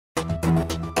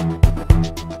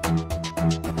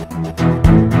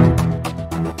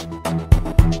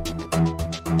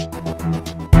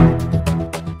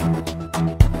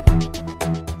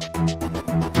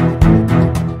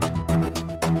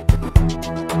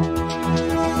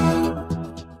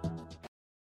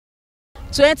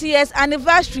20 years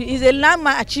anniversary is a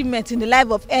landmark achievement in the life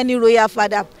of any royal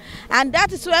father. And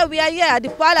that is why we are here at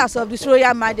the palace of His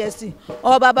Royal Majesty,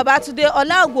 Oba Babatunde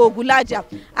Ogunlaja,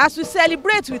 as we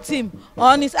celebrate with him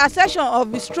on his accession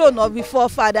of his throne of the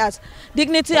forefathers.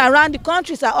 Dignity around the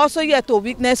countries are also here to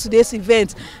witness today's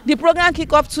event. The program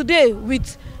kick off today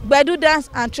with Gbedu dance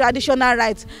and traditional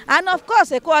rites. And of course,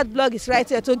 ECOWAS blog is right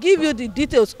here to give you the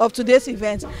details of today's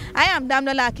event. I am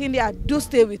Damnola Akindia. Do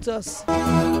stay with us.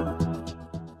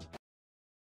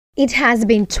 It has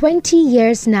been 20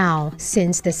 years now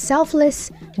since the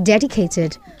selfless,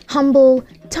 dedicated, humble,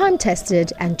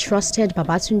 time-tested and trusted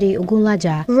Babatunde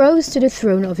Ogunlaja rose to the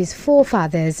throne of his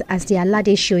forefathers as the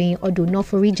Aladesoyin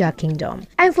Odonoforija kingdom.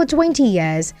 And for 20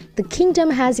 years, the kingdom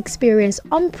has experienced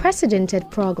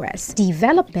unprecedented progress,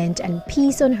 development and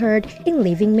peace unheard in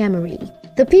living memory.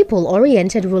 The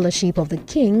people-oriented rulership of the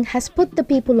king has put the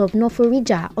people of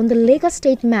Noforija on the Lagos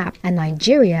state map and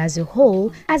Nigeria as a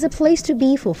whole as a place to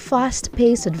be for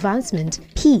fast-paced advancement,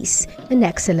 peace and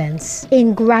excellence.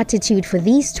 In gratitude for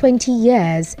these 20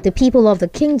 years, the people of the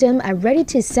kingdom are ready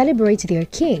to celebrate their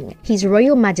king, His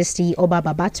Royal Majesty Oba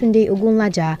Babatunde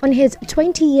Ogunlaja, on his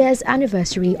 20 years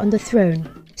anniversary on the throne.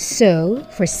 So,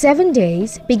 for 7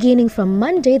 days, beginning from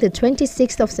Monday the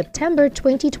 26th of September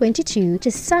 2022 to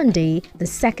Sunday the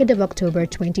 2nd of October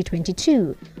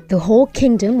 2022, the whole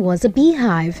kingdom was a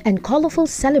beehive and colorful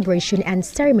celebration and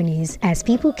ceremonies as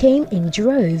people came in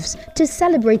droves to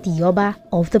celebrate the Oba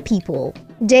of the people.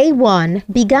 Day 1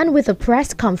 began with a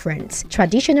press conference,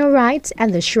 traditional rites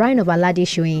and the shrine of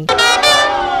Aladesoyin.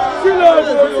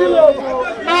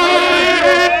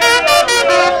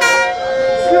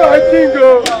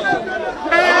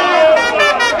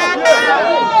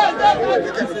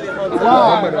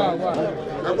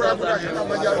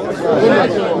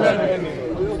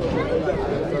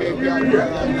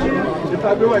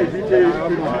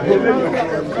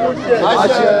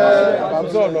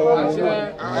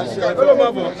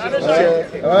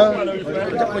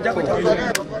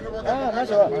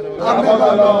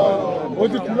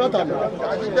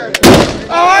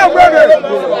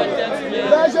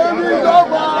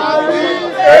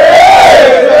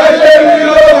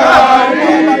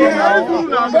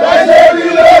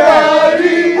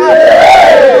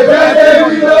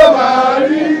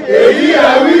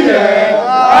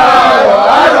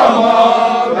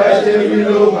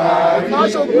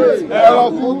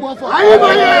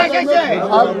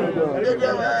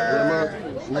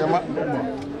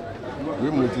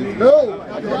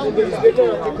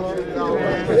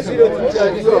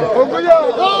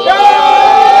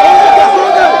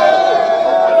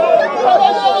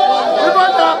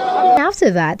 After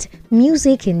that,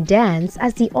 music and dance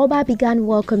as the Oba began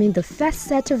welcoming the first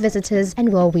set of visitors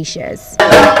and well-wishers.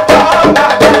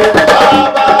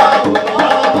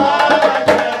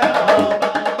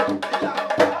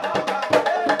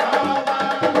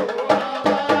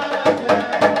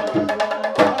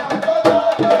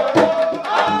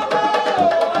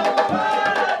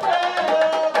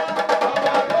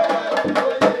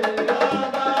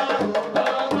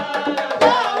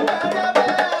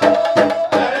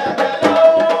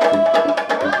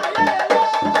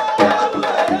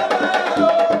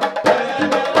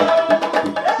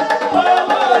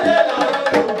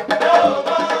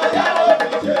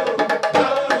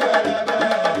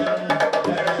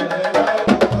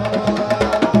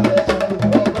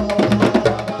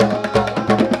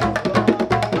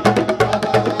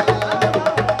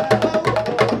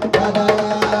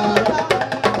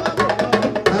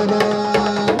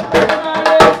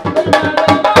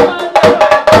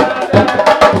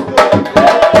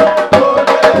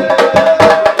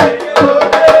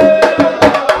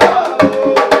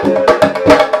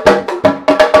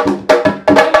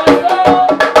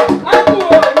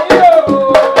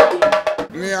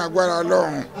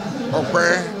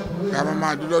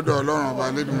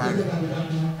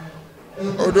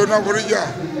 Odonoforija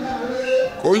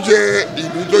kò ń ṣe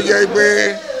ìlú tó jẹ́ pé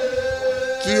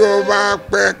tí ó bá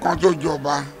pẹ́ kan tó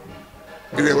jọba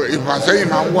ìfàsẹ́yìn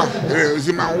máa ń wà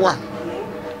ìrẹ̀wẹ̀sì máa ń wà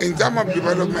in terms of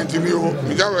development ni o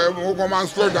ìjáwé ó kàn máa ń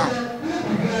slow down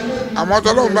àmọ́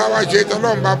tọ́lọ́run bá wá ṣe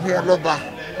tọ́lọ́run bá fún wọn lọ́ba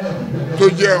tó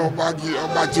jẹ́ ọba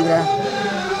tiwọn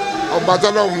ọba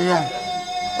tọ́lọ́run yàn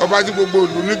ọba tí gbogbo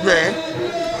ìlú nígbẹ̀ẹ́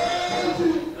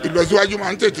ìlọsíwájú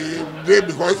máa ń tètè dé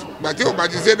because gbàtí ọba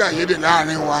ti ṣẹ́dá yédè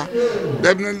láàrin wa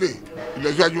definitely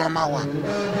ìlọsíwájú wọn máa wà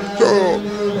so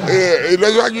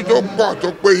ìlọsíwájú tó pọ̀ tó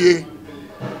péye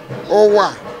ó wà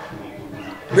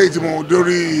léyìí tí mo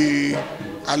dórí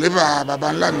àléfà baba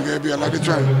ńlá mi gẹ́gẹ́ bí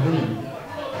Aladesoyin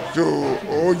so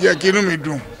ó jẹ́ kí inú mi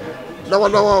dùn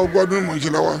lọ́wọ́lọ́wọ́ ogún ọdún mò ń ṣe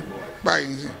lọ́wọ́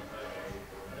báyìí sí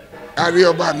àrí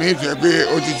ọba mi jẹ́ pé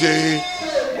ó ti ṣe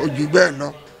ojú bẹ́ẹ̀ lọ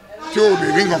tí ò lè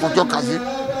rí nǹkan tó kà sí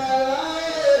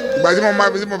ìgbà tí mo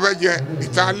máa fi tí mo fẹ́ jẹ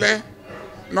ìtàlẹ́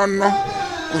nọ́nà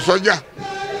kò sọ́jà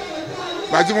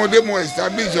ìgbà tí mo dé mo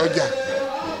establish ọjà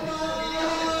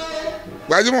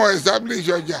ìgbà tí mo establish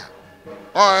ọjà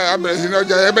abẹ̀rẹ̀ sí ní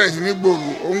ọjà yẹn bẹ̀rẹ̀ sí ní gbòòrò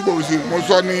ó ń gbòòrò sí mo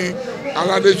sọ ní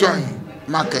aládéṣọ́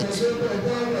market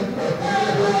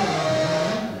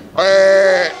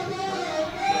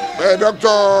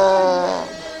Dr.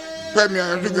 Femi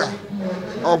Ayanjuga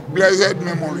of blessed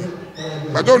memory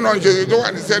pàtó náà ṣe tó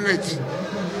wà ní senate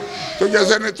tó jẹ́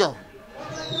senator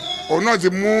òun náà ti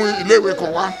mú iléèwé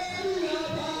kan wá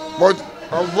but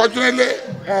unfortunately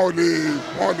wọn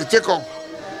ò lè take up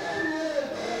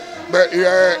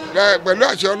pẹ̀lú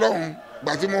àṣẹ Ọlọ́run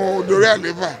gbà tí mo dorí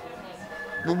àlééfà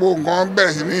gbogbo nǹkan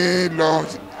bẹ̀rẹ̀ sí ní lọ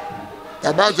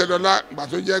tàbá ọ̀sẹ̀dọ́lá gbà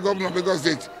tó jẹ́ gómìnà Lagos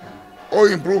State ó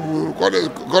improve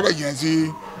college yẹn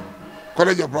sí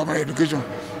college of primary education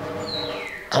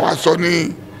àwa sọ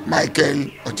ní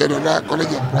Michael Ọ̀tẹ̀dọ́lá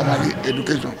college of primary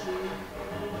education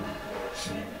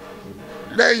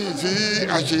lẹ́yìn tí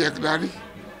àṣeyẹ̀dárí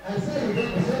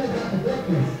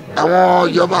àwọn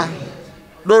ìjọba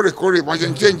lóòrèkóòrè wọ́n ṣe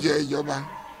ń change ìjọba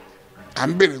à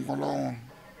ń béèrè nǹkan lọ́wọ́ wọn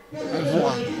fún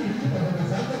wa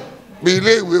bí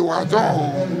ilé ìwé wa tó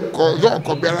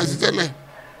ọkọ̀ bí ara sí tẹ́lẹ̀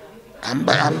à ń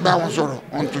bá wọn sọ̀rọ̀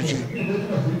wọ́n tún ṣe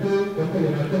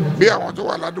bí àwọn tó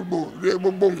wà ládùúgbò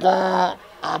gbogbo nǹkan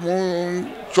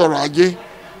àmúṣọrọ̀ ajé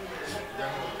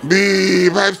bí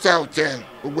 5-star hotel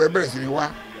gbogbo ẹ bẹ̀rẹ̀ sí ni wá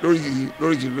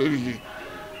lóríṣiríṣi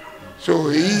so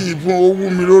èyí fún owó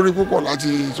mi lórí púpọ̀ láti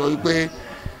sọ pé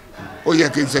ó yẹ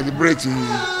kí n celebrate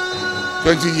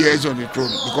 20 years on the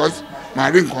throne because màá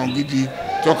rí nǹkan gidi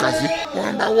tọ́ka sí.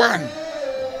 Number 1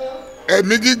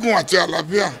 ẹ̀mí gígùn àti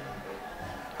àlàáfíà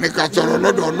ní ká tọrọ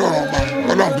lọ́dọ̀ Ọlọ́run ọba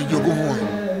Ọlọ́run fi jogún fún wa.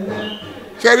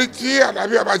 Ṣẹ́rí tí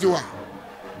àlàáfíà bá ti wà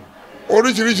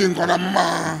oríṣiríṣi nǹkan la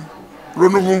máa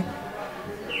ronú fún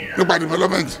nípa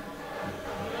development.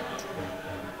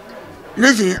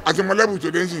 Nísìnyí àti mọ̀lẹ́bù tó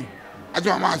dé nsìn àti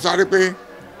wọn máa sáré pé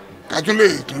ká tún lè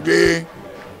tún dé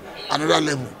another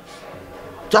level.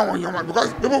 Táwọn èèyàn máa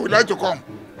because people would like to come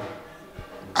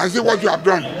and see what you have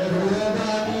done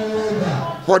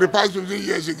for the past 15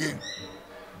 years again.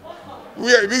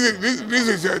 This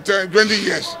is 20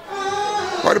 years.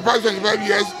 For the past 25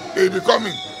 years, they will be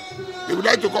coming. They would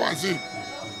like to come and see.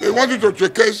 They want you to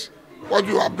showcase what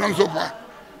you have done so far.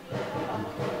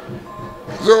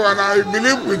 So, and I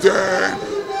believe with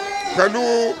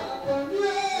pẹ̀lú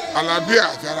àlàáfíà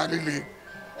àti ara líle,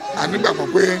 a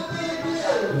nígbàgbọ́ pé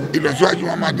ìlọsíwájú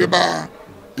wọn máa dé bá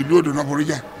ìlú Odò náà forí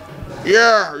jà.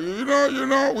 Yeah, you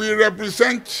know, we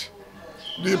represent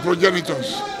the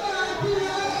progenitors.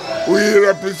 We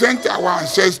represent our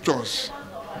ancestors,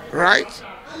 right?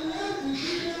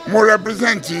 Mo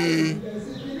represent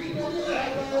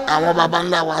àwọn baba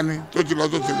ńlá wa ni tó ti lọ.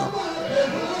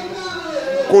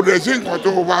 Kò dẹ̀ sí nǹkan tó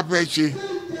o bá fẹ́ ṣe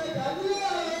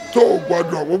tó o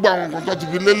gbọ́dọ̀ gbogbo àwọn nǹkan tó ti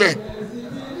fi lélẹ̀.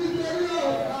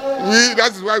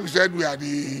 That is why we said we are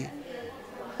the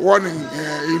one and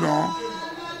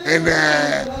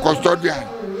custodian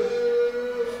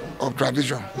of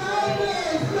tradition.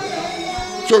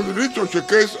 So you need to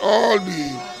showcase all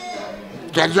the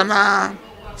traditional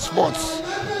sports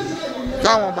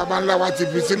táwọn baba ńlá wa ti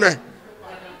fi sílẹ̀.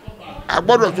 A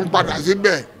gbọ́dọ̀ tún padà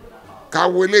síbẹ̀ ká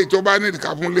wo eléyìí tó bá nídìí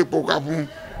ká fún lépo ká fún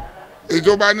èyí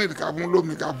tó bá nídìí ká fún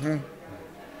lómi ká fún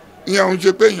ìyẹn ń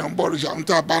ṣe pé èèyàn ń bọ̀ lóṣà ń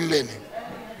tà bá ń lẹ̀ ni.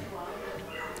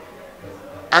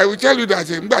 I will tell you that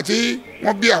nígbà tí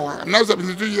wọ́n bí àwa I'm now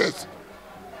 72 years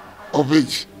of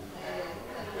age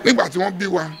nígbà tí wọ́n bí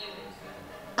wa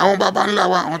àwọn baba ńlá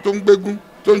wa àwọn tó ń gbégún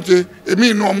tó ń ṣe èmi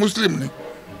inú Muslim ni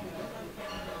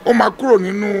ó máa kúrò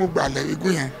nínú gbàlẹ̀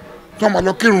igun yẹn tó máa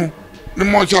lọ kírun ní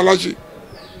mọ́ṣáláṣí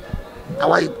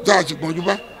àwa tá a sì gbọ́njú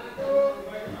bá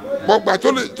gbọ́gbà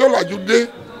tó làjú dé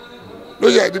ló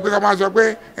yẹ ìdí pé ká máa sọ pé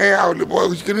a ò lè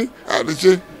bọ́ kíní a ò lè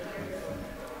ṣe.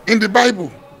 In the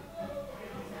Bible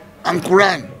and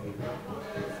Quran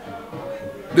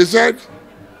they said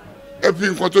ẹ fi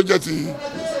nǹkan tó jẹ́ ti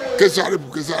Késárì bù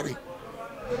Késárì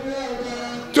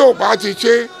tí ò bá ti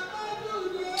ṣe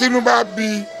tínú bá bí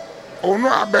òun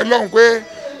náà abẹ lọ́hùn pé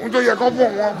ohun tó yẹ kán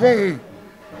fún wọn fún òun.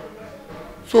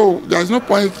 So there is no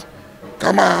point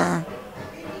ká máa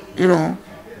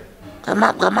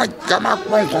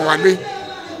pọ́n nǹkan wá dé.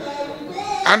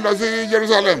 À ń lọ sí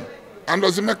Jerusalem à ń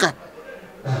lọ sí Mecca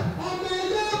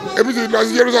èmi ti lọ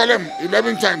sí Jerusalem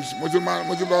 11 times mo ti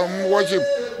lọ mú worship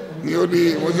ní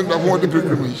odi mo ti lọ fún odi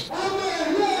pilgrimage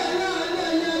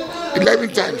 11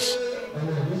 times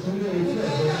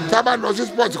tá a bá lọ sí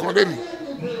sport kan lé ní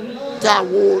tá a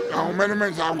wo àwọn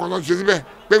monument àwọn kan tó ṣe síbẹ̀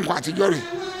pé nǹkan àtijọ́ rẹ̀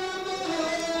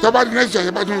tó bá di next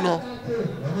year bá tún lọ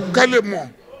ká lè mọ̀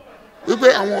wípé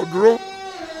àwọn òdúró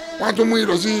wọ́n á tún mú yín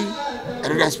lọ sí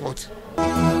another spot.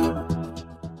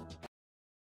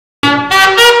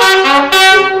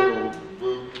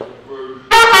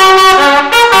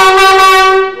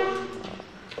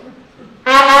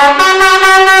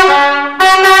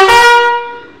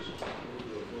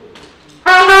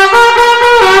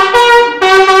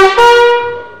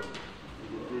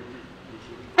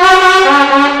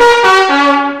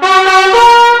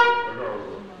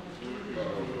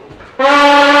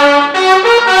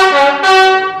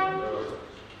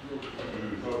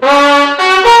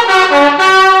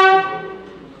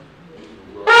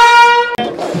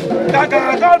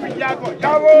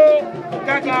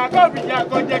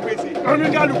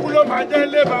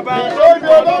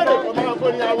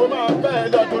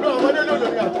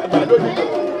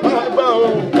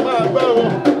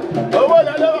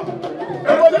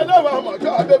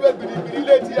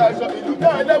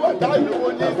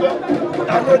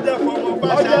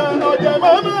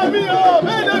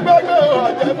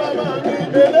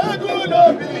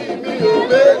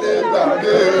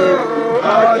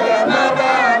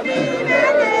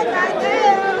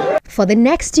 For the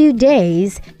next 2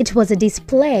 days, it was a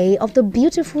display of the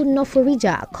beautiful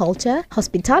Noforija culture,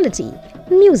 hospitality,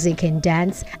 music and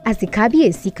dance as the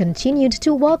Kabiesi continued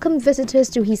to welcome visitors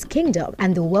to his kingdom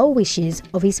and the well wishes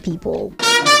of his people.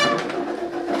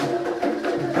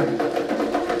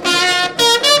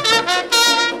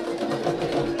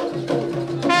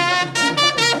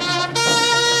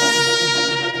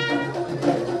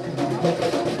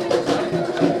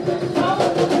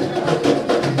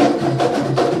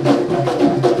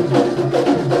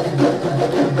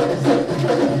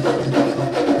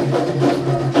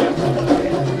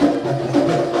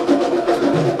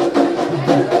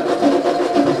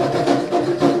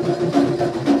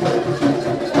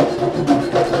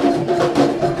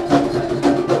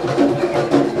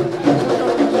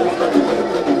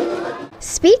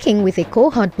 Speaking with a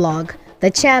cohort blog,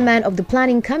 the chairman of the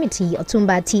planning committee,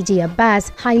 Otumba T.J.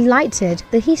 Abbas, highlighted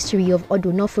the history of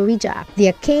Odunoforija,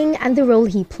 their king, and the role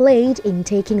he played in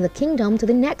taking the kingdom to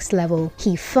the next level.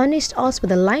 He furnished us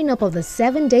with a lineup of the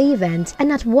 7-day event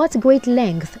and at what great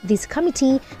length this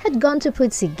committee had gone to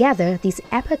put together this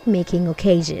epoch-making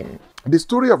occasion. The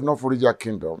story of Noforija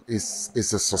Kingdom is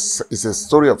a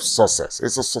story of success.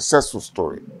 It's a successful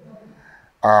story.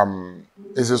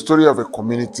 It's a story of a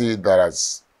community that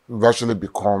has virtually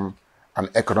become an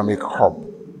economic hub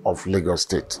of Lagos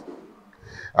State.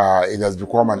 It has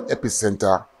become an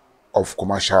epicenter of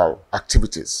commercial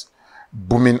activities,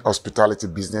 booming hospitality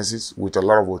businesses with a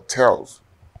lot of hotels,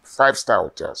 5-star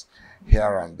hotels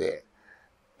here and there.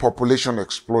 Population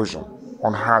explosion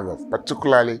unheard of,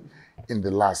 particularly in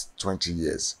the last 20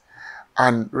 years.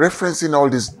 And referencing all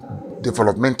these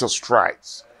developmental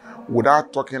strides,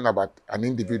 without talking about an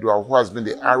individual who has been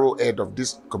the arrowhead of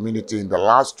this community in the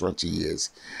last 20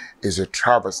 years is a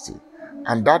travesty.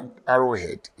 And that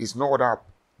arrowhead is no other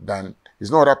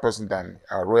person than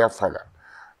our royal father,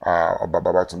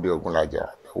 Babatunde Ogunlaja,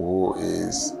 who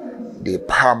is the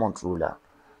paramount ruler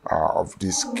of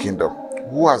this kingdom,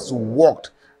 who has worked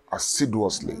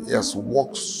assiduously. He has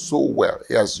worked so well.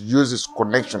 He has used his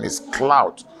connection, his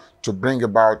clout, to bring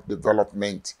about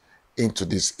development into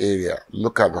this area.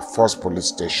 Look at the first police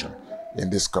station in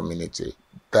this community.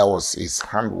 That was his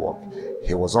handwork.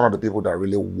 He was one of the people that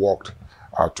really worked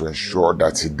to ensure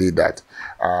that he did that.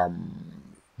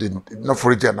 The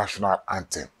Noforija national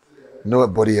anthem,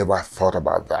 nobody ever thought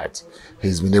about that.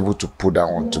 He's been able to put that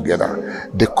one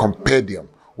together. The compendium,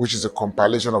 which is a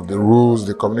compilation of the rules,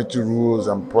 the community rules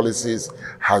and policies,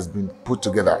 has been put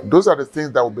together. Those are the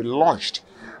things that will be launched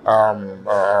on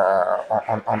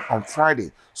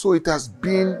Friday. So it has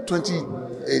been 20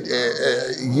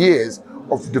 years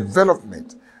of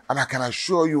development, and I can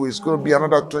assure you it's going to be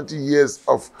another 20 years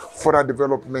of further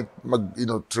development,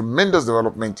 tremendous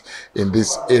development in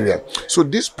this area. So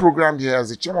this program here, as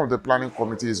the chairman of the planning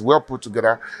committee, is well put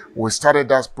together. We started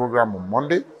that program on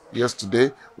Monday,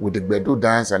 yesterday, with the Bedu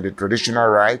dance and the traditional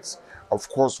rites. Of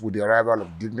course, with the arrival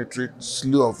of dignitary,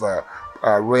 slew of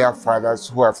royal fathers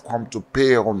who have come to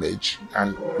pay homage,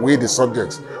 and we, the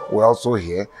subjects, were also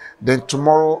here. Then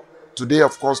today,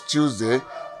 of course, Tuesday,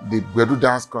 the Bedu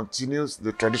dance continues,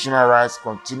 the traditional rites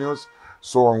continues.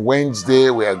 So on Wednesday,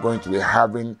 we are going to be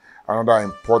having another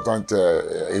important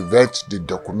event. The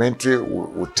documentary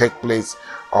will take place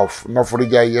of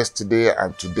Noforija yesterday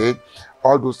and today.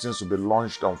 All those things will be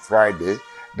launched on Friday.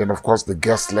 Then, of course, the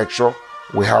guest lecture.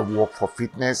 We have work for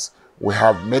fitness. We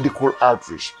have medical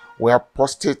outreach. We have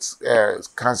prostate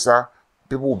cancer.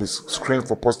 People will be screened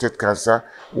for prostate cancer.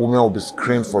 Women will be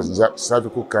screened for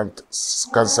cervical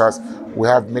cancers. We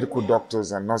have medical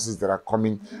doctors and nurses that are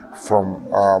coming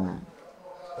from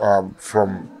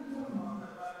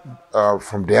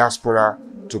diaspora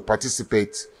to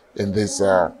participate in this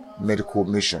medical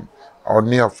mission.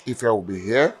 Oni of Ife will be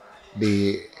here.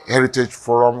 The Heritage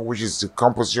Forum, which is the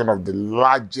composition of the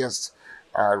largest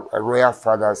royal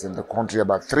fathers in the country,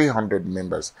 about 300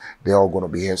 members, they're all going to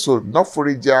be here. So North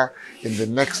Florida in the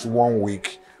next 1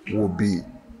 week will be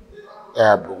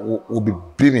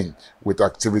beaming with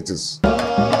activities.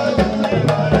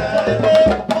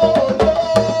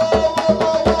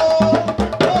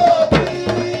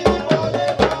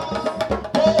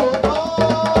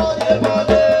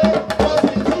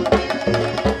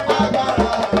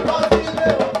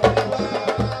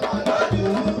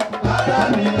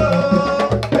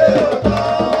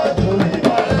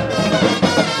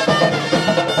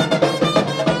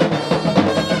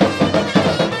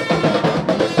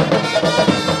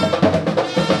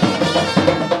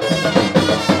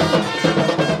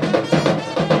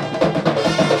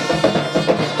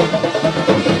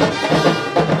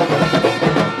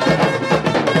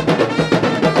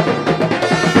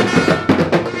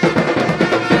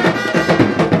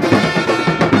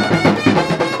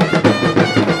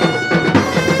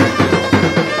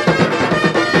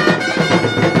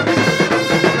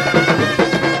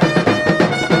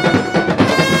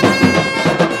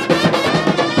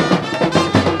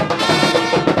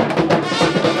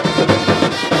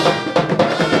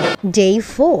 Day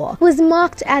 4 was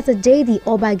marked as a day the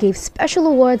Oba gave special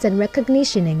awards and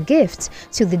recognition and gifts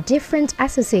to the different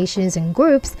associations and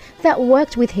groups that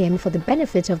worked with him for the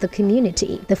benefit of the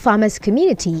community. The farmers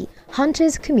community,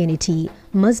 hunters community,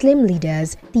 Muslim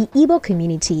leaders, the Igbo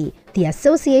community, the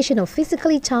Association of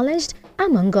Physically Challenged,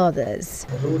 among others.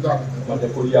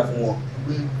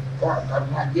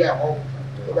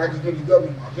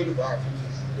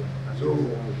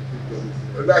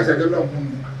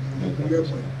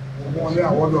 Only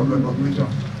award of recognition.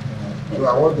 So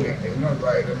award not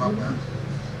by the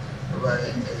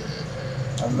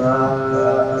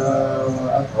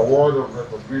award of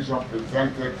recognition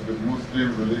presented to the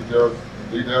Muslim religious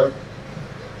leaders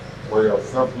for your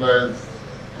selfless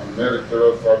and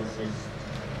meritorious services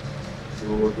to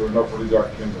the North Florida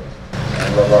Kingdom.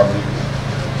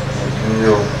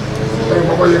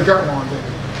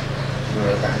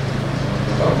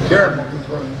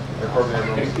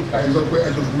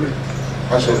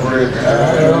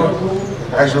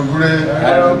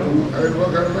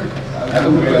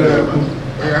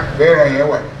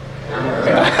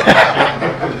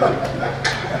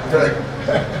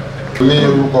 Ní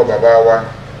orúkọ bàbá wa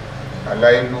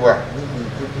aláìlúwà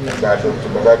bàbá Dr.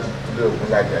 Babatunde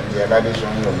Ogunlaja ní aládéṣọ́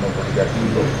ní ọ̀nà Florida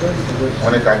Kingdom.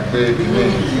 Wọ́n ní ká gbé ilé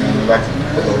ìgbìmọ̀ láti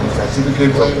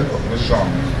certificate of recognition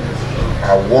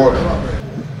award.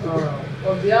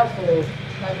 On behalf of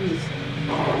Habis,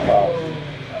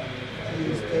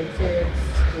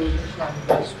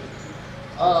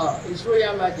 His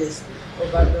Royal Majesty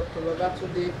Dr.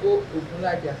 Babatunde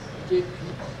Ogunlaja, JP,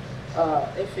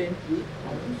 FNP,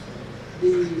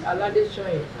 the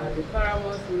Aladeshoyin and the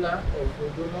paramount ruler of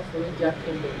the North Florida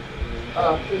Kingdom,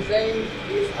 present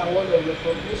this award of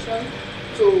recognition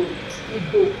to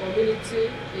Igbo community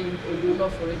in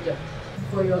North Florida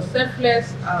for your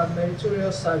selfless and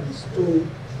meritorious service to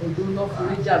North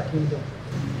Florida Kingdom.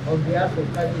 On behalf of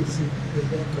KBC,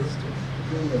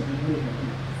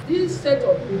 this set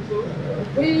of people,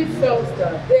 we felt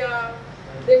that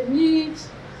they need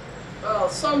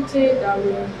something that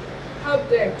will help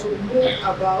them to move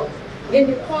about in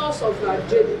the course of their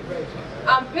daily bread.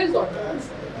 And based on that,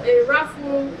 a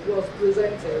raffle was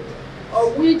presented,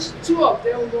 of which 2 of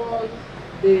them won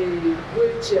the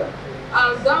wheelchair.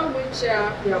 And that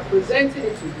wheelchair, we are presenting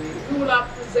it today. We will have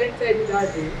presented it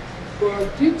that day,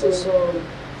 but due to some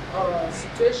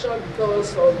situation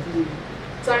because of the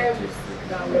time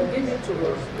that were given to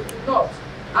us, not.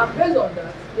 And based on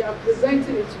that, we are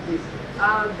presenting it today.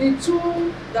 The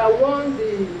 2 that won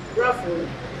the raffle,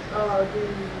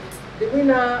 the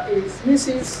winner is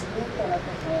Mrs.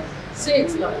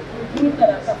 Saint now.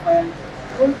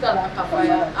 Muntala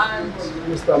Kafaya and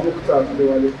Mr. Mukhtar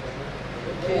Adewale.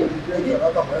 Okay.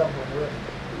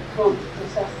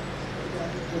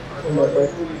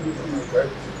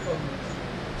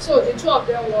 So the 2 of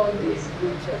them won the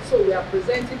wheelchair. So we are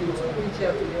presenting the 2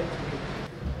 wheelchairs to them today.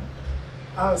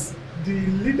 As the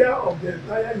leader of the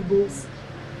entire Igbos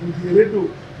in the Redo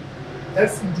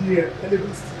SCDA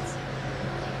Lagos State,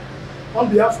 on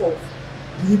behalf of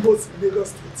the Igbos in Lagos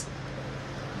State,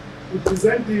 we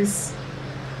present this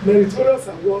meritorious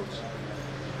award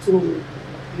to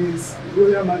His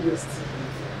Royal Majesty,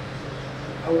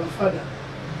 our father,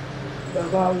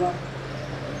 Baba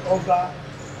Oba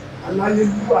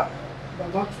Alayeluwa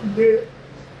Babatunde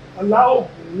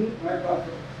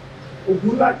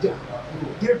Ogunlaja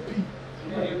JP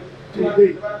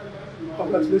today.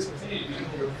 Congratulations.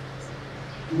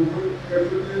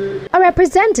 A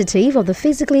representative of the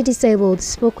physically disabled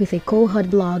spoke with a cohort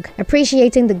blog,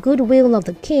 appreciating the goodwill of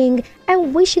the king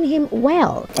and wishing him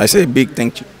well. I say a big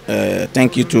thank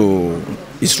you to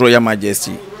His Royal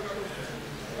Majesty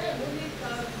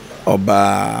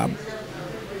Oba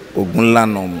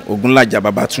Ogunlaja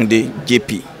Babatunde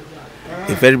JP.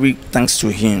 A very big thanks to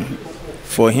him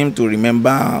for him to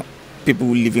remember people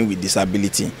living with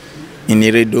disability in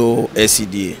Iredo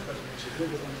SCDA.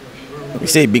 We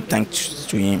say a big thanks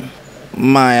to him.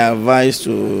 My advice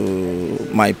to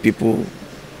my people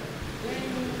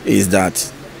is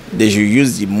that they should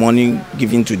use the money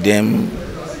given to them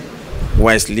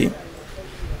wisely.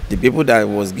 The people that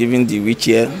was given the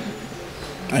wheelchair,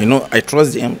 I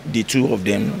trust them, the two of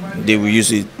them, they will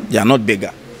use it. They are not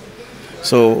beggar.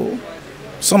 So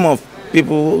some of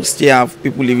people still have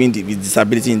people living with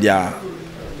disability in their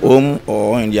home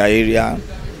or in their area.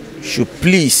 Should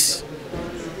please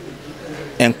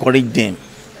encourage them.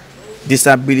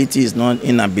 Disability is not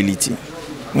inability.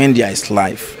 When there is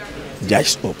life, there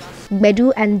is hope.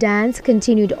 Bedu and dance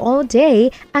continued all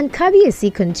day, and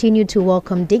Kabiyesi continued to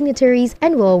welcome dignitaries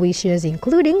and well-wishers,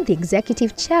 including the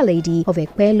executive chairlady of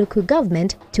Ekpe local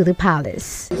government, to the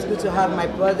palace. It's good to have my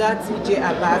brother TJ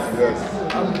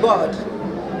Abbas on board.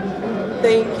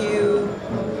 Thank you.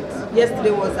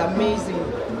 Yesterday was amazing.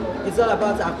 It's all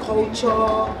about our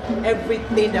culture,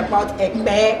 everything about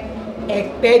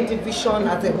Ekpe division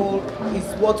as a whole is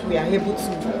what we are able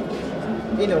to,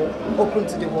 open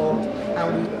to the world. And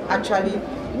we actually,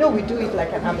 we do it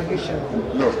like an amalgamation.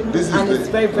 No, this is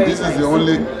the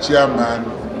only chairman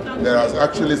that has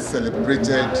actually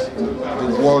celebrated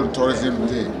the World Tourism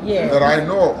Day that I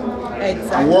know.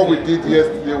 Exactly. And what we did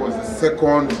yesterday was the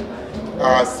second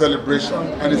celebration,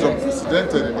 and it's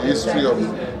unprecedented in the history of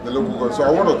the local government. So I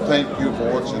want to thank you for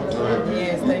what you're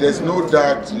doing. There's no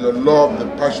doubt your love, the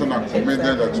passion and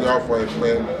commitment that you have for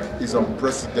Ekpe is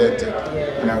unprecedented.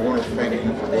 And I want to thank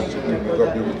you for what you're doing.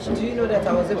 God be with you. Do you know that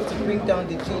I was able to bring down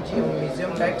the DG on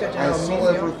Museum, Director General on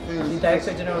Museum, the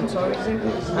Director General on Tourism,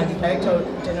 and the Director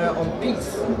General on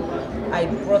Peace? I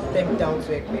brought them down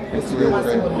to Ekpe. That's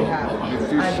what we have. The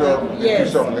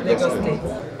future of Lagos State.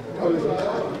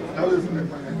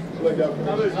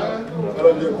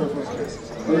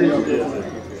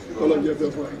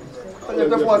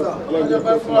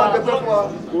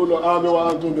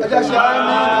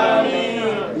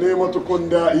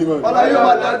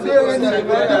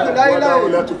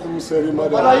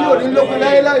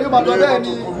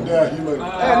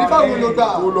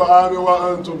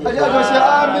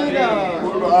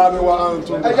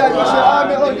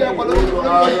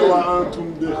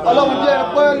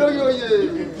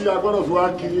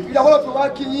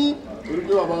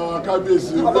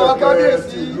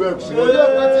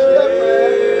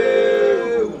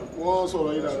 wọ́n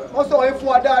sọ̀rọ̀ yìí dáadáa. wọ́n sọ̀rọ̀ yìí fún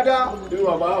wa dáadáa. inú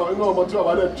bàbá ọmọ tí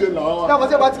bàbá dẹ̀ train làwọn wà. táwọn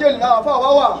tí bàbá train làwọn fún àwa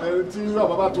wà. ẹni tí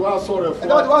bàbá tí wàá sọ̀rọ̀ rẹ̀ fún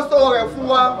wa. ẹni tí wàá sọ̀rọ̀ rẹ̀ fún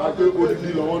wa. a pé odidi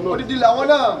làwọn náà. odidi làwọn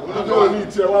náà. oníjó ní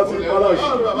tiẹ̀ wá sí palace.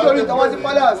 oníjó ní tiẹ̀ wá sí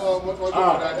palace.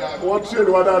 wọ́n train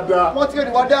wa dáadáa. wọ́n train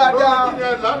wa dáadáa.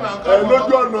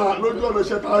 lójú ọ̀nà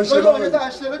iṣẹ́ tá a ń ṣe lọ́wọ́. lójú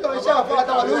ọ̀nà iṣẹ́ àfọ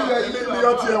àtàwọn lórí rẹ̀ yìí. ní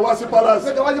tiẹ̀ wá sí palace.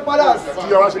 tiẹ̀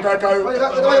wá ṣe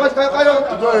káyọ̀.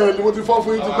 ìjọ yẹn ni mo ti fọ́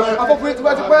fún yín tipẹ́. a fọ́ fún yín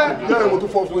tipẹ́. ìjọ yẹn mo tún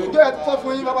fọ́ fún yín. ìjọ yẹn tún fọ́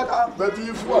fún yín bàbá ta. bẹ́ẹ̀ ti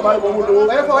fún bàbá yìí mọ́mú lówó.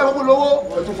 bẹ́ẹ̀ fún bàbá yìí mọ́mú lówó.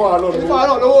 ẹ̀ tún fọ́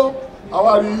àlọ́ lówó.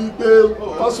 àwa rí i pé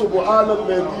fásọ̀bọ̀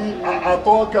ànàlẹ́bí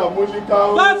àtọ́ka múlíkà.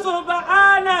 fásọ̀bọ̀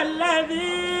ànàlẹ́bí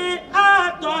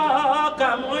àtọ́ka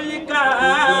múlíkà.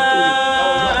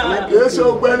 kìí ṣe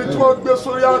ọgbẹ́ni tí wọ́n gbé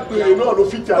sórí àpèrè náà ló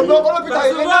fi jà yìí.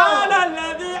 fásọ̀bọ̀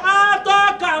ànàlẹ́bí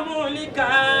àtọ́ka múlíkà.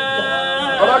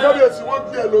 Kábíyèsí wọ́n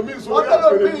gbé ẹlòmíì sórí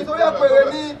àpèrè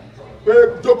ní. pé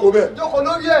jókòó bẹ́ẹ̀. jókòó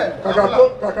lórí ẹ̀.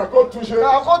 kàkà kó túnṣe.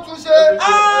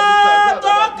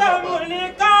 àtọ́ka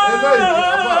múlíkà.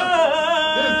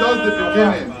 This is just the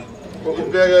beginning.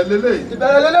 ìbẹ̀rẹ̀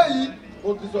lélẹ́yìí. ó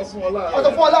ti sọ fún ọ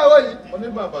láàárọ̀ yìí. mo ní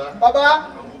bàbá.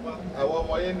 àwọn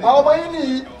ọmọ yín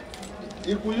nìyí.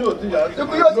 Ikú yóò ti yà sí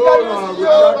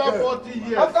yóò.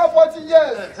 After 40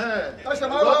 years. Ọ̀sẹ̀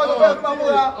máa wá ọdún bẹ́ẹ̀ máa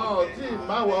múra. Tí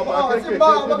máa wọ ọba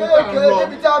kékeré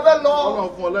níbi tí a fẹ́ lọ. Ọlọ́run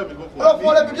fún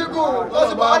ọlẹ́bí gígùn.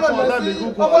 Lọ́sí bá ánà lẹ́sí.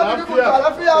 Ọmọ ọlẹ́bí gígùn kà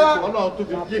láfíà. Ọlọ́run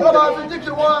fi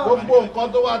jíkì wọn. Gbogbo nǹkan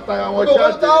tó wá tara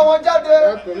wọn jáde.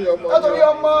 Látòrí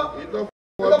ọmọ.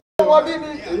 Wọ́n bí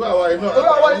ni. Ìlú àwa iná.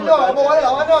 Ọmọ wa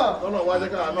làwọn náà. Lọ́nà wa jẹ́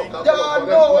káà náà ká sọ̀rọ̀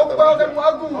Jàdó ó pẹ́ ọkẹ́ mu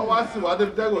agùn. Wọ́n wá sí wa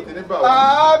débi tẹ́gò tí ní bá wa.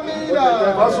 Àmínà.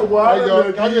 Fásùbọ̀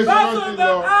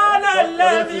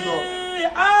alẹ́lẹ́bí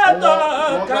àtọ̀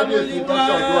kàmúlìkà.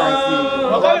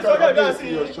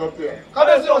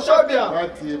 Kábíyèsí Ọ̀ṣọ́bíà.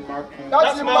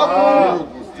 Láti Makun.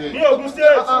 Ní Ògùn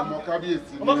State.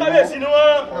 Ọmọ kábíyèsí ni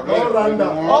wọ́n. Ọ̀rẹ́ndà.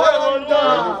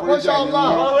 Mọ́ṣáláà.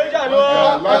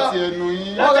 Láti ẹnu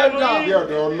yín. Bí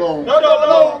ọ̀dọ̀ Ọlọ́run.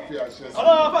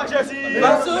 Ọlọ́run fàṣẹ sí.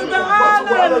 Fásùbọ̀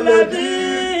alẹ́lẹ́bí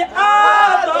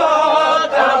àtọ̀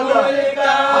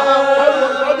kàmúlìkà.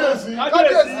 Kábíyèsí.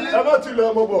 Ẹ má ti lọ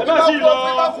ọmọ bọ̀. Ẹ má ti lọ.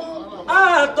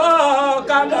 Àtọ̀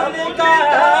kàmúlìkà.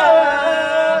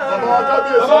 Ọmọ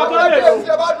kábíyèsí. Kábíyèsí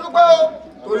ẹ bá dúpẹ́ o.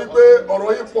 Torí pé ọ̀rọ̀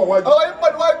yìí pọ̀ wájú. Ọ̀rọ̀ yìí pọ̀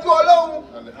níwájú Ọlọ́run.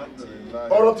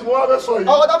 Ọ̀rọ̀ tí mo wá fẹ́ sọ yìí.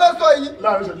 Ọ̀rọ̀ tá fẹ́ sọ yìí.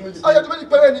 Láàrin ìṣẹ́jú méjì. Ayọ̀tú méjì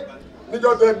péré ni.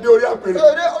 Níjọ́ tẹ dé orí àpèrè.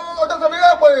 Ọjọ́ sọ fún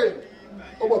àpèrè.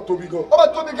 Ó bọ̀ tóbi gan. Ó bá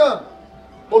tóbi gan.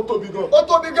 Ó tóbi gan. Ó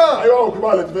tóbi gan. Ayọ̀ òkú bá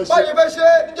lẹ̀ ti fẹ́ ṣe. Báyìí fẹ́ ṣe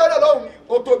níjọ́ náà lọ́hùn.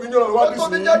 Ó tóbi ní ọ̀rọ̀ Ó wádìí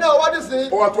tóbi sí. níjọ́ náà wádìí sí.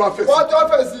 Ó wá tó wá fẹ̀ sí. Wọ́n tó wá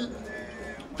fẹ̀ sí.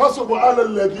 Fásùbọ̀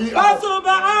alẹ́lẹ́bí.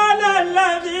 Fásùbọ̀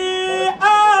alẹ́lẹ́bí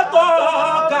àtọ̀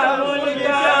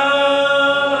kàmúlìkà.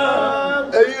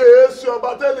 Ẹ̀yin èésì ọba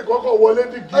tẹ́lẹ̀ kọ́kọ́ wọlé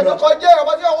ní gíra. Ẹ̀dùn kan jẹ́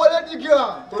ọba tí wọ́n wọlé ní gíra.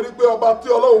 Torí pé ọba tí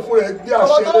Ọlọ́run fún rẹ̀ gbé Ọba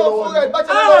àṣẹ tó lé lọ́wọ́ lọ́wọ́ fún ni. rẹ̀ gbá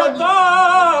tí wọ́n lọ́wọ́ ni.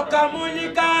 Àtọ̀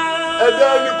kàmúlìkà. Ẹ̀dá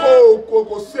ẹni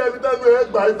kò sí ẹni tẹ́nu ẹ̀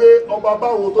gbà ẹ́ pé ọba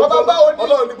báwo tó Ọba báwo ni?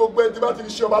 Ọlọ́run ní gbogbo ẹni tí bá ti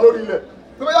ṣe ọba lórí ilẹ̀.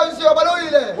 Bí wọ́n yá ṣe ọba lórí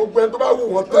ilẹ̀. Gbogbo ẹni tó bá wù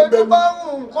wọ́n Pé tó tẹ́gbẹ́lú. bá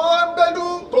wù kọ́ ń bẹ́lú.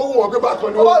 Tó wù wọ́n pé bákan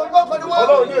ni Ọba wọ́n. olùkọ́ ni wọ́n.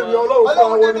 Ọlọ́run ní èmi Ọlọ́run fún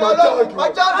àwọn ni máa jáàkì.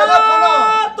 Máa jáàkì lọ́kùn náà.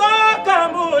 Àtọ̀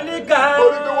kàmúlìkà.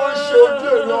 Torí pé wọ́n ń ṣe ojú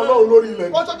èmi Ọlọ́run lórí ilẹ̀.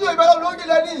 Wọ́n sojú ìbẹ́ Ọlọ́run lórí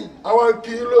ilẹ̀ ní. Àwọn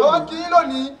kì í lónìí. Àwọn kì í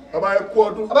lónìí. Bàbá ẹ kú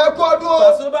ọdún. Bàbá ẹ kú ọdún o.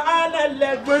 Fásùbọ̀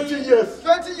alẹ́lẹ́bí. 20 years.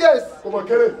 20 years. Kò mọ̀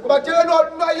kéré. Kò bá kéré ní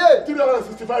ọdún ayé.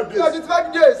 365 days. 35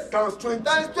 days. Times 20.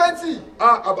 Times 20.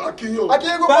 Àbá kì í yóò.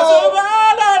 Akínyìn gbogbo. Fásùbọ̀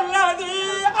alẹ́lẹ́bí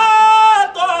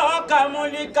àtọ̀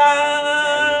kàmúlìkà.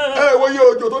 Ẹ wo iye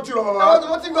òjò tó ti rọ̀ bàbá. Àwọn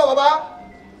tó ti gbọ́ bàbá.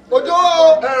 Òjò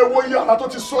o. Ẹ wo iye àrà tó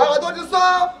ti sọ. Àwọn tó ti sọ.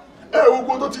 Ẹ wo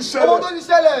gbogbo tó ti Owó tó ṣẹlẹ̀. ti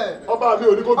ṣẹlẹ̀. Ọba mi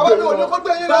ò ní kó Ọba gbé mi ò ní kó lọ.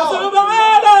 gbé yín lọ. Fásùbọ̀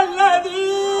alẹ́lẹ́bí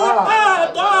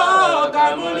àtọ̀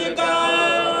kàmúlìkà.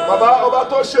 Bàbá ọba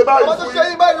tó ṣe báyìí Ọba tó fún ṣe yín.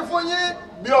 yín báyìí fún yín.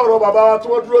 Bí ọ̀rọ̀ bàbá tí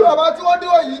wọ́n dúró yìí. Bàbá tí wọ́n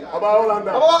dúró yìí. Bàbá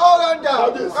Ọ̀làndà. Bàbá Ọ̀làndà.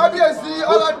 Kábíyèsí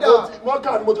Ọ̀làndà.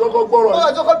 Mọ́kà ni mo ti kọ́kọ́ gbọ́rọ̀ Wọ́n yìí.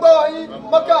 àti ọkọ̀ gbọ́ yín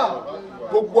Mọ́kà.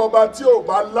 Gbogbo ọba tí ò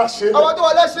bá láṣẹ Ọba lẹ̀ tó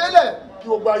wà lẹ́sẹ̀ lẹ̀. kí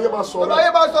gbogbo ayé máa Bàbá sọ̀rọ̀ ayé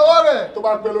máa sọ̀rọ̀ rẹ̀. tó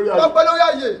bá pẹ́ lórí Tó ayé pẹ́ lórí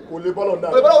ààyè. kò lè bọ́lọ̀ náà.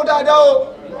 Olùbọ́lọ́wọ́ dáadáa o.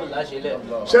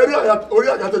 Ṣé rí orí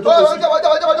àga tẹ jókòó sí?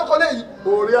 Ọjọ́ jókòó léyìí.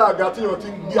 Orí àga tí yàn ti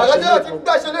ń gbé Àgbàjẹ́ àṣẹ náà ti ń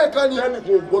gbà ṣe lẹ́ẹ̀kan ni. Kẹ́ni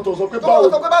kò gbọ́dọ̀ sọ pé Tó báwo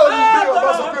wọ́n sọ pé báwo ni. bí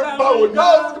ọba sọ pé báwo ni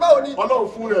Báwo ni. Ọlọ́run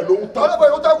fún rẹ̀ ló ń ta. Ọlọ́pàá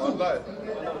yóò takù.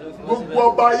 Gbogbo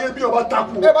ọba ayé bí ọba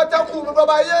takù Ẹ bá takù gbogbo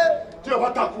ọba ayé. tí ọba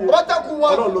takù Ọba takù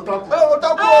wọn. Ọlọ́run ló takù. Ọlọ́run ló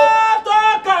takù o. Àtọ̀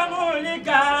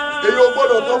kàmúlìkà. Èyí ò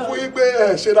gbọ́dọ̀ tó fún yín pé ẹ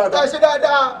ṣe Ká dáadáa. ṣe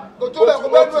dáadáa. Kò tó bẹ̀ kó Ó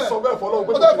bẹ́ẹ̀ ti nù ẹ̀. sọ bẹ́ẹ̀ fọlọ́run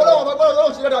pé Kó tó bẹ̀ fọlọ́wọ́ ọba gbọ́dọ̀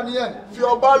lọ́rùn ṣe dáadáa nìyẹn. fi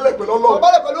ọba lẹ́gbẹ̀ẹ́ lọ́lọ́run. Ọba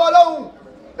lẹ̀ pẹ̀lú Ọlọ́run.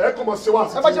 Ẹ kò mọ̀ sí wá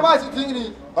sí Ẹ bá ṣe máa sì tí ní.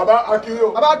 bàbá Akínyó.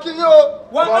 Bàbá Akínyìn o.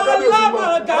 Wà á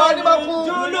lámọ̀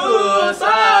jùlù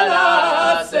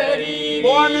sálà sẹ́rí.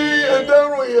 Wọ́n ní ẹ̀dẹ́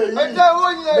ìròyìn èyí. Ẹ̀jẹ̀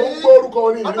ìròyìn Mo ń èyí. gbọ́ orúkọ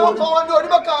ní ìlú Àtọ́kọ̀ wọn ní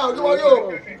onímọ̀ká òdiwọ̀rí o.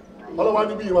 Ọlọ́wà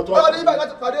níbi ìwà tó wá. Ọlọ́run ní ibà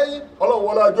láti pàdé yín. Ọlọ́run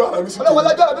wọlé ajọ́ àràmísí tó. Ọlọ́run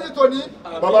lọ́jọ́ àbí ti tòní.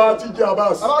 Bàbá tí jẹ́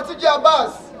Abbas. Bàbá tí jẹ́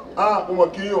Abbas. Mo mọ̀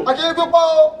kí yín o. Akínyìn púpọ̀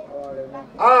o.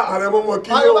 Ààrẹ mo mọ̀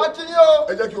kí yín o. Àyọ̀bá Akínyìn o.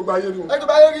 Ẹ jẹ́ kí o gba ayé nu. Ẹ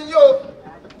jọba ayé rí yín o.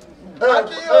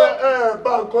 Akínyìn o.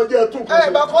 Bá nǹkan jẹ́ tún kan Ẹ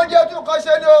bá kan jẹ́ tún kan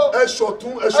ṣe ni o. Ẹ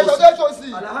ṣọ̀tún ẹ Ẹ ṣòsì. ṣọ̀tún ẹ ṣòsì.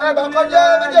 Ẹ bá kan jẹ́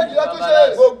méjèèjì lọ́tún ṣe.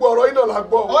 Gbogbo ọ̀rọ̀ yìí náà la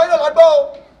gbọ́. Ọ̀rọ̀ yìí náà lágbọ́ o.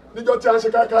 Níjọ́ tí a ń ṣe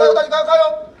Ẹ káyọ̀. yóò tọ́jú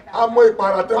káyọ̀. Àmọ́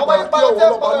ìpàràtẹ́ Àwọn pa kí ìpàrọ̀ àwọn tẹ́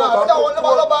ọlọ́ba pọ̀ àti àwọn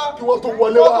ọlọ́ba kí wọ́n tó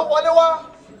wọlé wọ́n tó wá. wọlé wá.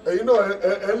 Ẹ̀yin náà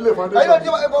ẹ ń lè Ẹ̀yin foundation. náà ti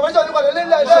information nípa lélẹ́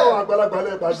ilẹ̀ Iṣẹ́ àwọn ilẹ̀. àgbàlagbà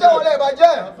lè Iṣẹ́ bàjẹ́. wọn lè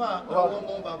bàjẹ́. Àwọn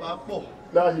ọmọ bàbá pọ̀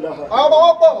Láhìláhà. Àwọn ọmọ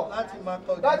wọn pọ̀ láti máa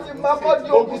kọjú. láti máa kọ́ di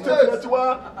Ogun Ògùn State State. ti wá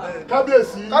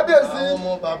kábíyèsí. Kábíyèsí. Àwọn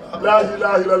ọmọ bàbá pọ̀.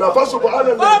 Láhìláhìlá fásùbọ̀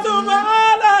alẹ́ lẹ́yìn. Fásùbọ̀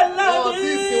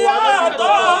alẹ́lẹ́bí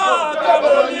àtọ̀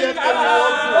kàmúlìkà.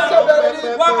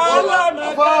 Wà á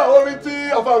lámọ̀ Afá orin tí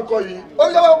afá ń kọ yìí.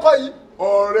 Orí ọba ń kọ yìí.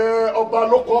 Ọ̀rẹ́ ọba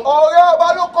ló kọ́. Ọ̀rẹ́ ọba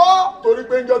ló kọ́. Torí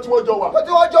pé ń jẹ́ tí wọ́n jọ wà. Pé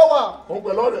tí wọ́n jọ wà.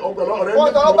 Ọ̀gbẹ̀lọ́ ọ̀rẹ́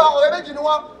Wọ́n tọrọ bá méjì. ọ̀rẹ́ méjì ni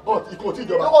wọ́n. Ìkọ̀ tí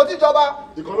ìjọba. Ìkọ̀ tí ìjọba.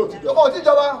 Ìkọ̀ ló ti Ìkọ̀ jọba. tí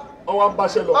ìjọba. Àwọn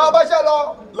abáṣẹ lọ. Àwọn bá ṣe lọ.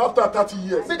 After 30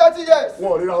 years. Bí 30 years.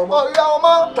 Wọ́n ò ríra wọn Wọ́n mọ́. ríra wọn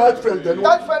mọ́. Tight friend dẹnu.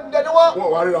 That friend dẹ̀ ni wọ́n. Wọ́n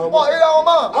ò wá ríra wọn Wọ́n mọ́. ríra wọn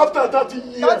mọ́. After 30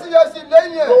 years. 30 years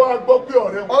lẹ́yìn ẹ̀. Ló wá gbọ́ pé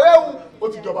ọ̀rẹ́ wọn. Ọ̀rẹ́ wù. Ó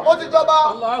ti jọba. Ó ti jọba.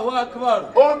 Allahu akbar.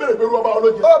 Ó ń bèrè pé irú ọba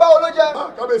olóje. Ó bá wo ló jẹ?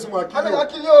 Kábíyèsí wọn Kábíyèsí Akínyó.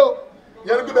 Akínyìn o.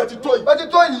 Yẹn ni pé bẹ́ẹ̀ ti tó yìí. Bẹ́ẹ̀ ti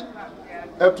tó yìí.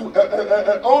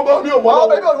 Àwọn ọba mi ò mọ́ Àwọn lọ́wọ́.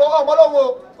 bẹ́ẹ̀ ni olùwọ́ ọmọ lọ́wọ́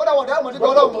o. Ó dà wọ̀n dá ìmọ̀ nípa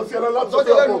Wọ́n Ọlọ́run. tọ̀ sí ẹran láti Sọ́ọ́ ti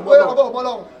sọ́kẹ́ lẹ́nu ọkọ̀ pé ọmọ ọmọ ọmọ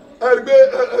Ọlọ́run.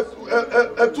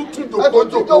 ẹtútù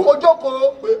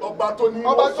jókòó pé ọba tó ní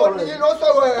ló sọ̀rọ̀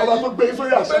ẹ̀ ọba tó gbé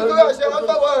sórí àṣẹ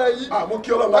yìí àmú kí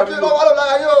ọlọ́run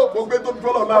lára yìí o mo gbé tó bí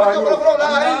ọlọ́run lára yìí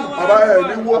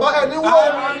o bàbá ẹ̀ ní wó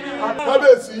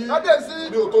kábíyèsí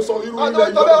ni o tó sọ irú ilẹ̀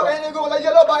yìí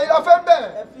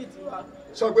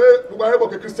sọ pé gbogbo ayé bọ̀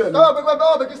kí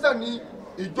kírísítẹ̀ ní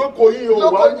ìjókòó yìí o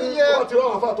wà ní wọ́n ti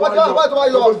rán àfà tó wá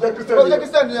yọ ọ̀pọ̀ jẹ́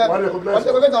kírísítẹ̀ ní ẹ̀ wọ́n ní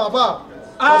ẹ̀kọ́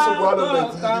Kásìkò àdó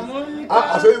lẹ́tí.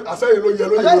 Àṣẹ́yìn ló yẹ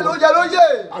lóye.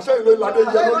 Àṣẹ́yìn ló ládé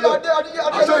yẹ lóye.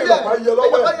 Àṣẹ́yìn lọ́pàá yẹ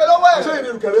lọ́wọ́ ẹ̀. Àṣẹ́yìn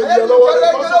ìrùkẹ̀rẹ̀ yẹ lọ́wọ́ ẹ̀.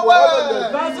 Kásìkò àdó lẹ́tí.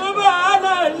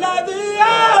 Fasubhana alladhi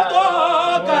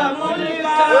a'taka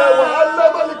mulka.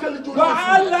 Wa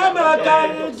 'allamaka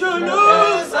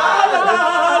al-julus ala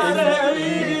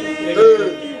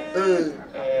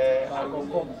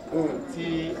tí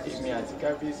èmi àti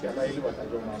kábíyèsí aláìlú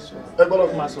àtàjọ máa sọ. Ẹ gbọ́dọ̀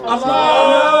máa sọ.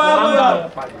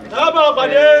 Ọmọ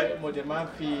pàdé. Mo dẹ̀ máa ń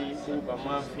fi Yorùbá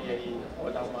máa ń fi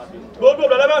ọ̀la máa fi tọ́. Gbogbo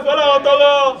ìgbàlẹ́ máa fi ọlọ́run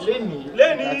tọrọ.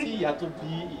 Lénìí. Àti ìyá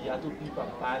tó bí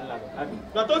bàbá ńlá bàbá mi.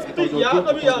 Ìgbà tó ti ìyá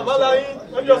tó bí ìyá bàbá ńlá yín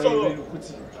lọ́jọ́ sọ̀rọ̀.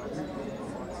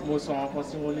 Mo sọ ọkàn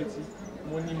sí wọn létí.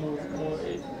 Mo ní mo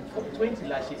 20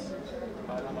 la ṣe.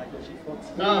 Àwọn alámàjọ ṣe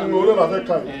 40. Mo ló la fẹ́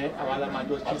kà yìí. Àwọn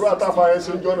alámàjọ ṣe. Àdúrà táfà ẹ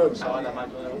ṣe ń jọ́ náà. Àwọn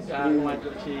alámàjọ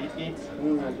ṣe 8.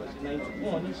 Àjọ ṣe 90.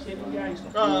 Wọ́n ní ṣe ní àìsàn.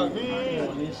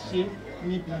 Wọ́n ní ṣe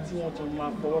níbi tí wọ́n tún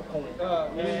máa fọwọ́ kàn wọ́n.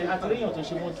 Àtìlẹ́yìn tó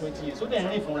ṣe 120 years. Ó dẹ̀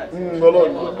rìn fúnra ẹ̀.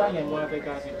 Ọlá yẹn mo wá fẹ́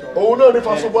ká fi tọ́. Òun náà ní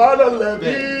Fasubhana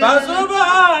alladhi.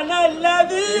 Fasubhana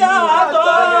alladhi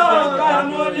a'taka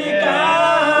mulka.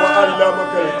 Wa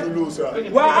 'allamaka al-julusa.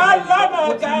 Wa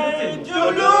 'allamaka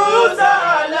al-julusa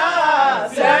ala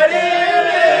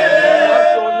sariri.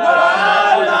 Wa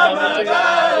 'allamaka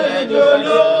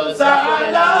al-julusa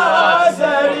ala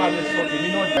sariri.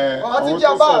 Àti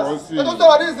jàmbá ẹ tó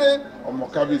sọ̀rọ̀ nísìn. Ọmọ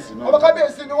kábíyèsí náà. Ọmọ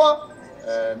kábíyèsí ni wọ́n.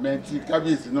 Mẹ́ntì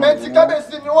kábíyèsí náà. Mẹ́ntì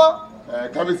kábíyèsí ni wọ́n.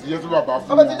 Kábíyèsí jẹ́ tó bàbá fún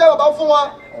wọn. Kábíyèsí jẹ́ bàbá fún wọn.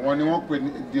 Àwọn ni wọ́n pè ní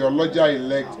the ọlọ́jà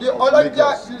elect The ọlọ́jà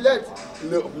elect.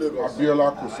 Abíọ́lá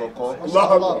Kòsọ́kọ́.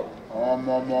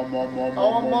 Ọmọ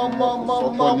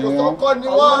Kòsọ́kọ́ ni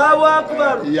wọ́n.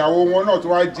 Ìyàwó wọn náà tó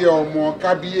wá jẹ́ ọmọ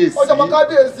kábíyèsí. Ó jẹ́ ọmọ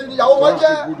kábíyèsí ni ìyàwó wọn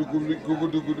jẹ́.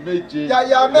 Gudugudu méje.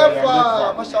 Yàyà mẹ́fà.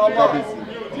 Kábíyèsí.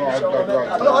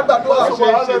 Ọlọ́wọ́ gbàdúrà. Ṣé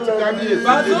ṣe ti kábíyèsí.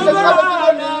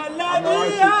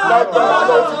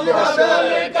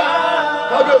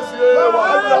 Kábíyèsí wà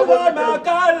á ní àwọn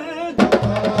ìgbẹ́.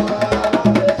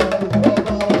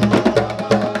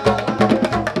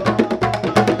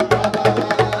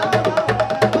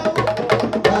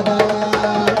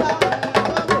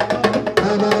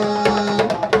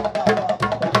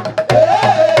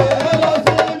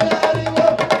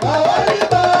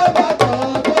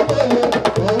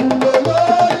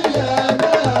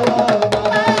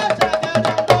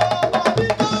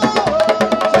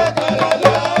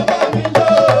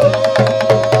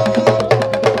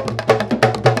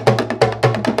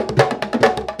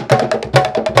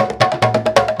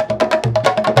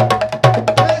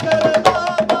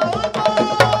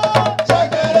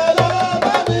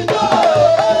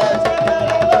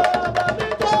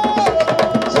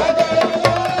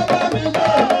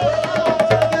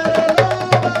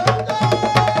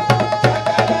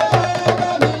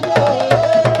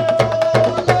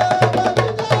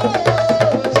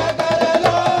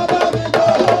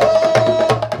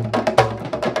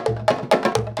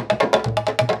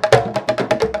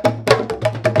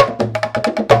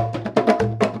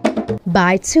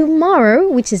 By tomorrow,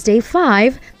 which is day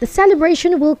 5, the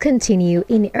celebration will continue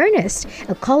in earnest,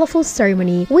 a colorful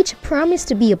ceremony which promised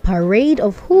to be a parade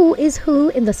of who is who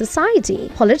in the society,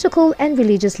 political and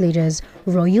religious leaders,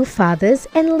 royal fathers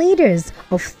and leaders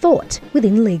of thought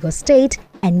within Lagos State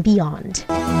and beyond.